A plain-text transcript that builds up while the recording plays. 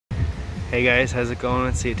Hey guys, how's it going?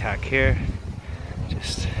 It's the Attack here.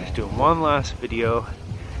 Just doing one last video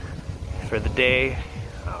for the day.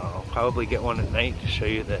 I'll probably get one at night to show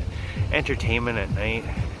you the entertainment at night.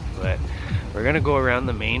 But we're gonna go around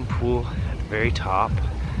the main pool at the very top,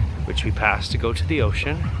 which we pass to go to the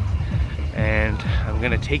ocean. And I'm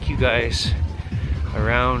gonna take you guys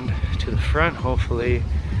around to the front, hopefully.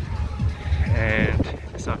 And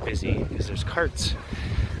it's not busy because there's carts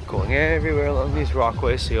going everywhere along these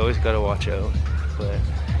rockways, so you always gotta watch out. But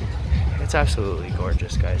it's absolutely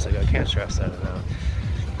gorgeous, guys. Like, I can't stress that enough.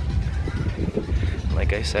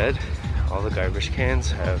 Like I said, all the garbage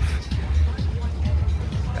cans have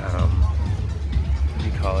what do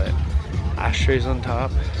you call it, ashtrays on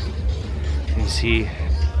top. You can see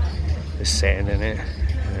the sand in it,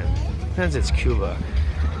 and since it's Cuba,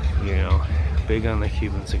 you know, big on the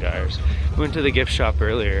Cuban cigars. We went to the gift shop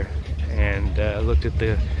earlier and looked at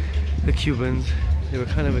the Cubans. They were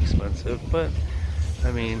kind of expensive, but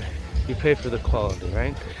I mean, you pay for the quality,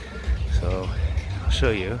 right? So I'll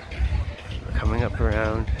show you. We're coming up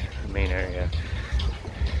around the main area.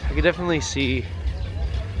 I could definitely see,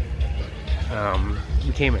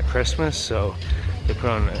 we came at Christmas, so they put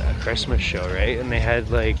on a Christmas show, right? And they had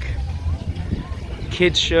like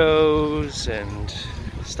kids shows and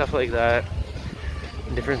stuff like that.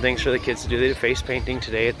 Different things for the kids to do. They did face painting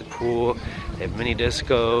today at the pool. They have mini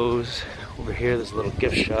discos. Over here there's a little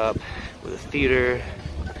gift shop with a theater.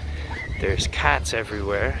 There's cats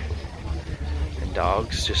everywhere and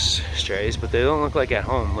dogs, just strays, but they don't look like at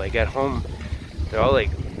home. Like at home they're all like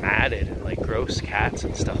matted and like gross cats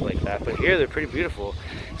and stuff like that, but here they're pretty beautiful.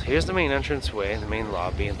 So here's the main entranceway and the main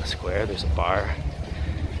lobby in the square. There's a bar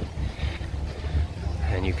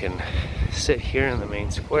and you can sit here in the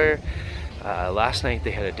main square. Last night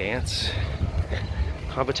they had a dance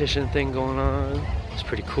competition thing going on. It was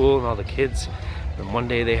pretty cool, and all the kids. And one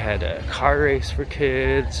day they had a car race for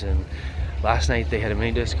kids, and last night they had a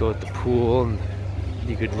mini disco at the pool, and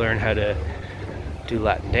you could learn how to do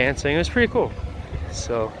Latin dancing. It was pretty cool.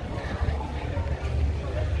 So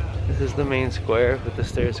this is the main square with the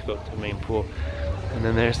stairs to go up to the main pool, and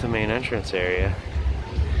then there's the main entrance area.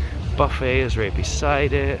 Buffet is right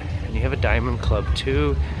beside it, and you have a diamond club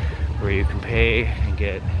too, where you can pay and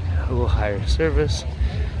get a little higher service.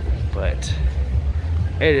 But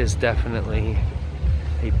it is definitely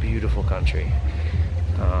a beautiful country,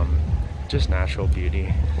 just natural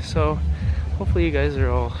beauty. So hopefully you guys are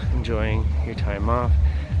all enjoying your time off.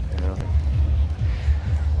 You know,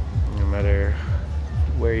 no matter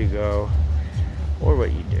where you go or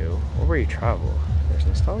what you do or where you travel, there's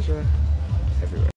nostalgia everywhere.